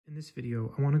In this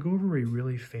video, I want to go over a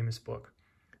really famous book.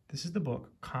 This is the book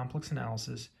Complex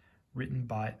Analysis, written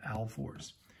by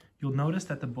Ahlfors. You'll notice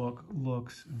that the book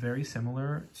looks very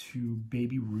similar to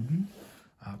Baby Rudin,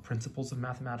 Principles of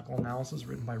Mathematical Analysis,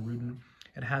 written by Rudin.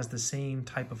 It has the same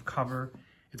type of cover.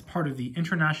 It's part of the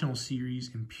International Series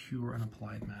in Pure and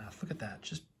Applied Math. Look at that,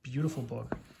 just beautiful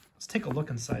book. Let's take a look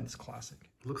inside this classic.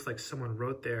 It looks like someone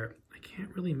wrote there. I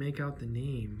can't really make out the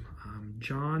name.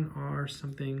 John R.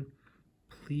 something.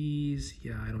 Please,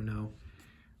 yeah, I don't know.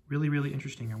 Really, really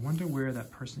interesting. I wonder where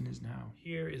that person is now.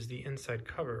 Here is the inside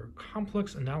cover.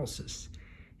 Complex Analysis,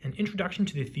 an introduction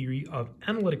to the theory of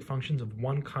analytic functions of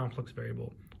one complex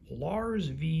variable. Lars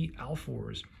V.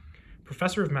 Ahlfors,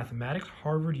 professor of mathematics,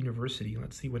 Harvard University.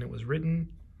 Let's see when it was written.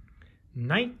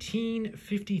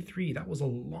 1953. That was a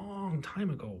long time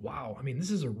ago. Wow. I mean,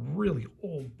 this is a really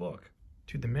old book.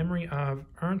 To the memory of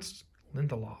Ernst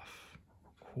Lindelof.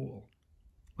 Cool.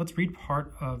 Let's read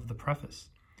part of the preface.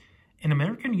 In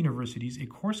American universities, a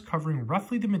course covering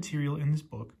roughly the material in this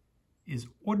book is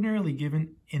ordinarily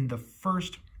given in the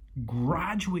first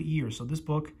graduate year. So this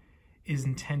book is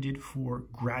intended for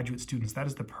graduate students. That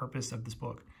is the purpose of this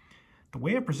book. The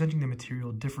way of presenting the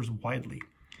material differs widely.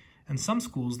 In some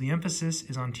schools, the emphasis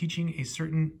is on teaching a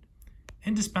certain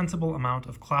indispensable amount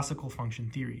of classical function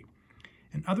theory.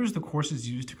 In others, the course is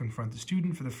used to confront the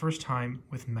student for the first time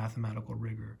with mathematical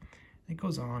rigor. It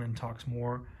goes on and talks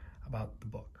more about the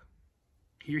book.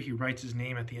 Here he writes his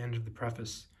name at the end of the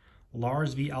preface.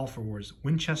 Lars V. Ahlfors,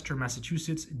 Winchester,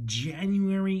 Massachusetts,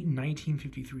 January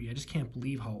 1953. I just can't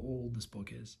believe how old this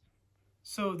book is.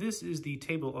 So this is the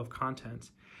table of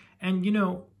contents. And, you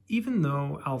know, even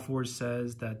though Ahlfors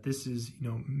says that this is,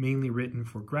 mainly written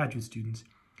for graduate students,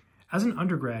 as an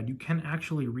undergrad, you can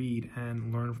actually read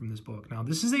and learn from this book. Now,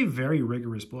 this is a very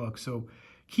rigorous book, so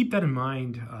keep that in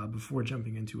mind before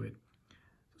jumping into it.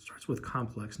 It starts with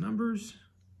complex numbers.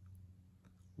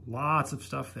 Lots of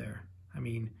stuff there. I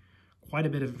mean, quite a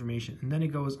bit of information. And then it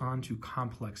goes on to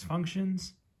complex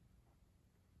functions.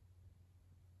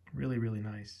 Really, really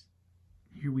nice.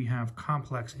 Here we have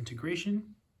complex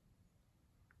integration.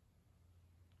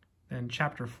 Then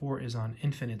chapter 4 is on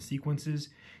infinite sequences.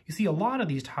 You see, a lot of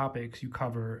these topics you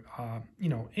cover,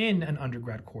 in an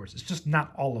undergrad course. It's just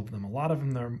not all of them. A lot of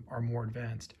them are more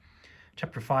advanced.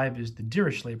 Chapter 5 is the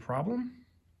Dirichlet problem.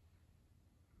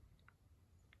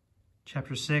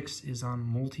 Chapter 6 is on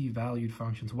multi-valued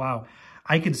functions. Wow,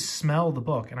 I could smell the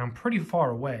book, and I'm pretty far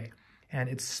away, and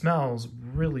it smells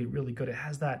really, really good. It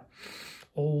has that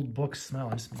old book smell.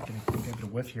 I'm just going to give it a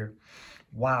whiff here.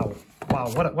 Wow,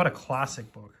 what a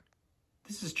classic book.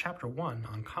 This is chapter 1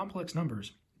 on complex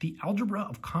numbers, the algebra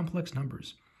of complex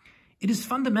numbers. It is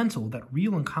fundamental that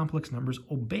real and complex numbers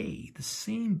obey the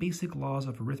same basic laws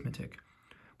of arithmetic.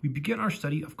 We begin our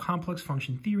study of complex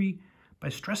function theory by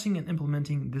stressing and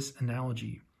implementing this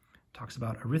analogy. It talks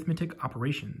about arithmetic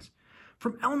operations.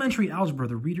 From elementary algebra,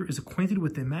 the reader is acquainted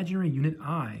with the imaginary unit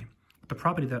I, with the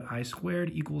property that I squared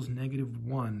equals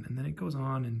 -1. And then it goes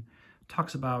on and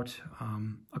talks about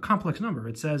a complex number.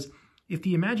 It says, if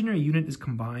the imaginary unit is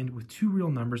combined with two real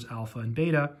numbers, alpha and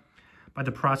beta, by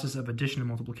the process of addition and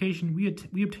multiplication, we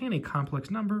obtain a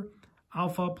complex number,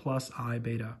 alpha plus I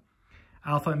beta.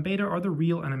 Alpha and beta are the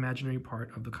real and imaginary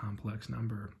part of the complex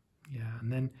number. Yeah,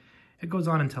 and then it goes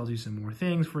on and tells you some more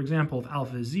things. For example, if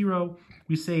alpha is 0,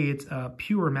 we say it's a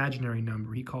pure imaginary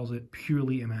number. He calls it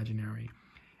purely imaginary.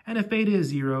 And if beta is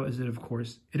 0, of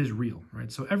course, it is real, right?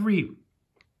 So every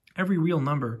real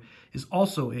number is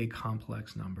also a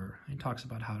complex number. He talks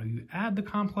about how you add the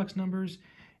complex numbers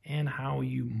and how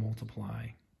you multiply.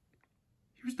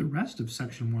 Here's the rest of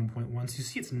section 1.1. So you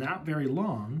see it's not very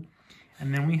long.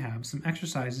 And then we have some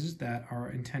exercises that are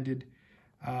intended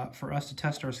for us to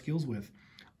test our skills with.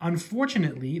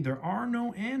 Unfortunately, there are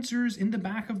no answers in the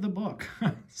back of the book.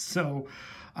 So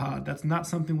that's not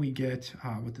something we get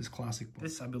with this classic book.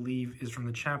 This, I believe, is from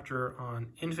the chapter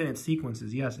on infinite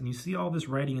sequences. Yes, and you see all this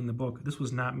writing in the book. This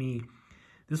was not me.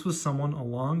 This was someone a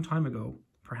long time ago,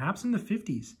 perhaps in the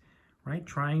 50s, right?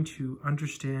 Trying to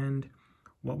understand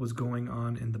what was going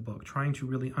on in the book, trying to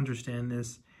really understand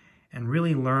this and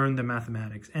really learn the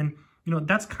mathematics. And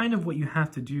that's kind of what you have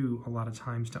to do a lot of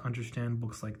times to understand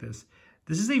books like this.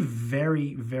 This is a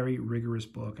very, very rigorous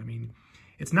book. I mean,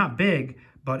 it's not big,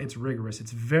 but it's rigorous.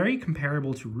 It's very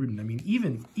comparable to Rudin. I mean,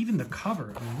 even the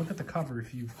cover. I mean, look at the cover.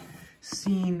 If you've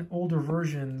seen older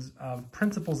versions of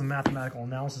Principles of Mathematical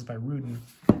Analysis by Rudin,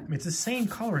 I mean, it's the same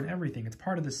color and everything. It's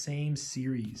part of the same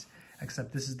series,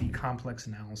 except this is the complex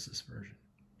analysis version.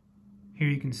 Here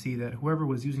you can see that whoever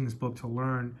was using this book to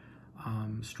learn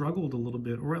struggled a little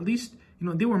bit, or at least,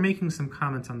 they were making some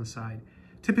comments on the side.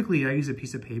 typically I use a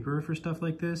piece of paper for stuff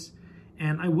like this,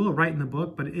 and I will write in the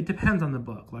book, but it depends on the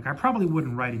book. Like I probably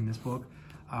wouldn't write in this book,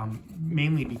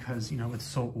 mainly because, you know, it's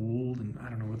so old and I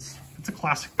don't know, it's a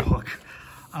classic book.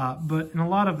 But in a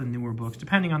lot of the newer books,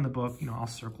 depending on the book, you know, I'll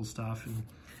circle stuff.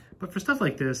 But for stuff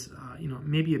like this, you know,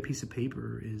 maybe a piece of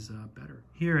paper is better.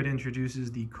 Here it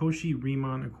introduces the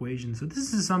Cauchy-Riemann equation. So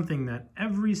this is something that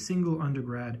every single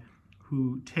undergrad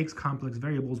who takes complex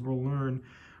variables will learn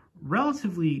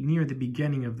relatively near the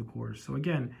beginning of the course. So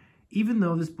again, even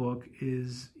though this book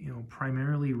is, you know,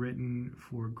 primarily written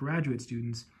for graduate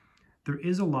students, there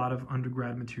is a lot of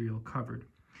undergrad material covered.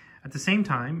 At the same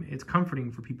time, it's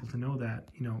comforting for people to know that,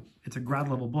 you know, it's a grad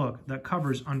level book that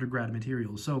covers undergrad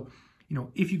materials. So, you know,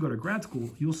 if you go to grad school,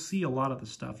 you'll see a lot of the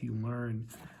stuff you learn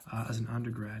as an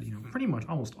undergrad, you know, pretty much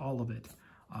almost all of it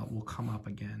will come up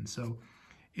again. So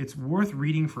it's worth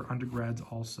reading for undergrads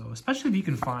also, especially if you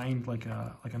can find like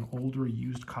an older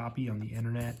used copy on the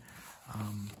internet.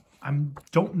 I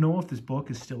don't know if this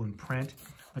book is still in print.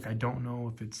 Like, I don't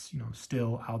know if it's, you know,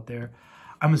 still out there.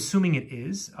 I'm assuming it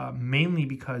is, mainly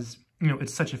because, you know,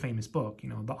 it's such a famous book. You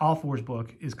know, the Ahlfors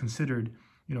book is considered,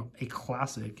 you know, a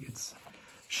classic. It's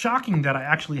shocking that I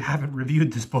actually haven't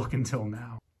reviewed this book until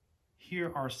now.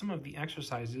 Here are some of the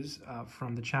exercises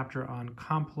from the chapter on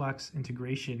complex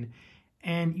integration.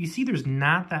 And you see there's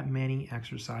not that many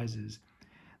exercises.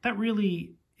 That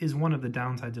really is one of the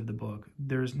downsides of the book.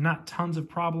 There's not tons of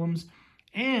problems,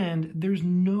 and there's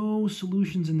no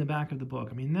solutions in the back of the book.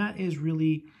 I mean, that is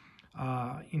really,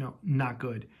 you know, not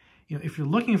good. You know, if you're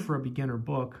looking for a beginner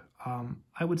book,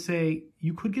 I would say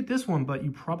you could get this one, but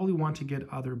you probably want to get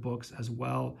other books as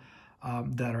well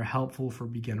that are helpful for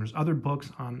beginners. Other books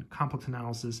on complex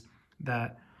analysis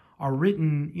that are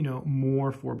written, you know,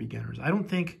 more for beginners. I don't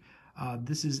think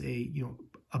this is a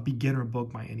beginner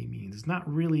book by any means. It's not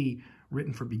really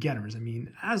written for beginners. I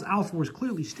mean, as Ahlfors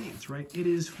clearly states, right, it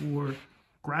is for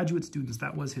graduate students.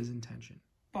 That was his intention.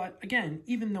 But again,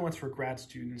 even though it's for grad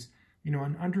students, you know,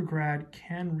 an undergrad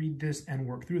can read this and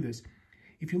work through this.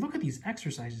 If you look at these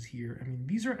exercises here, I mean,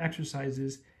 these are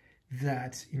exercises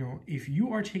that, you know, if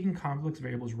you are taking complex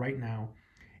variables right now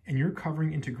and you're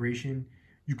covering integration,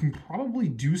 you can probably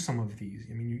do some of these.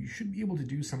 I mean, you should be able to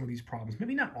do some of these problems.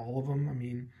 Maybe not all of them. I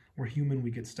mean, we're human,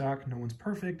 we get stuck, no one's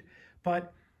perfect.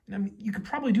 But I mean, you could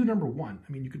probably do number one.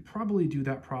 I mean, you could probably do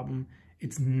that problem.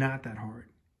 It's not that hard.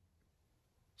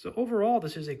 So overall,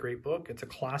 this is a great book. It's a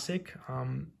classic.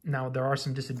 Now, there are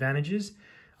some disadvantages.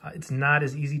 It's not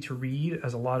as easy to read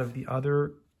as a lot of the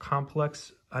other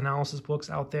complex analysis books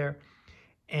out there.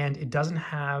 And it doesn't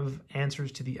have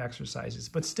answers to the exercises.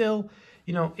 But still,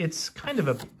 you know, it's kind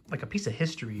of like a piece of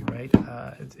history, right?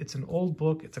 It's an old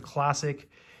book. It's a classic.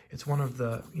 It's one of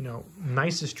the, you know,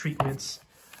 nicest treatments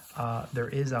there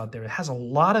is out there. It has a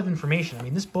lot of information. I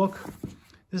mean, this book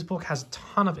has a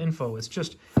ton of info.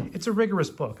 It's a rigorous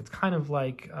book. It's kind of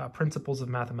like Principles of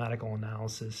Mathematical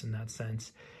Analysis in that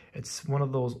sense. It's one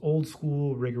of those old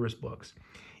school rigorous books.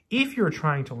 If you're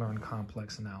trying to learn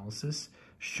complex analysis,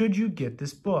 should you get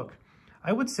this book?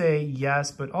 I would say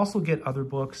yes, but also get other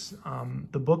books.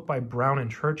 The book by Brown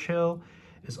and Churchill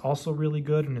is also really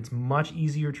good, and it's much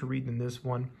easier to read than this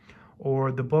one.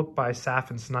 Or the book by Saff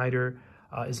and Snyder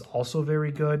is also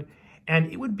very good.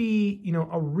 And it would be, you know,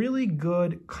 a really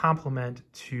good complement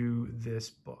to this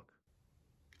book.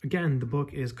 Again, the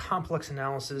book is Complex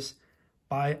Analysis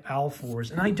by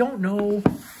Ahlfors. And I don't know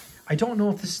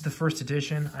if this is the first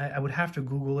edition. I would have to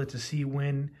Google it to see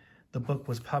when the book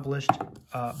was published.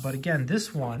 But again,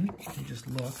 this one, let me just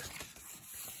look,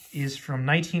 is from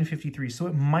 1953. So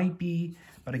it might be,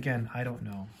 but again, I don't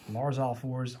know. Lars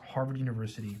Ahlfors, Harvard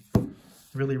University.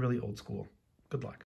 Really, really old school. Good luck.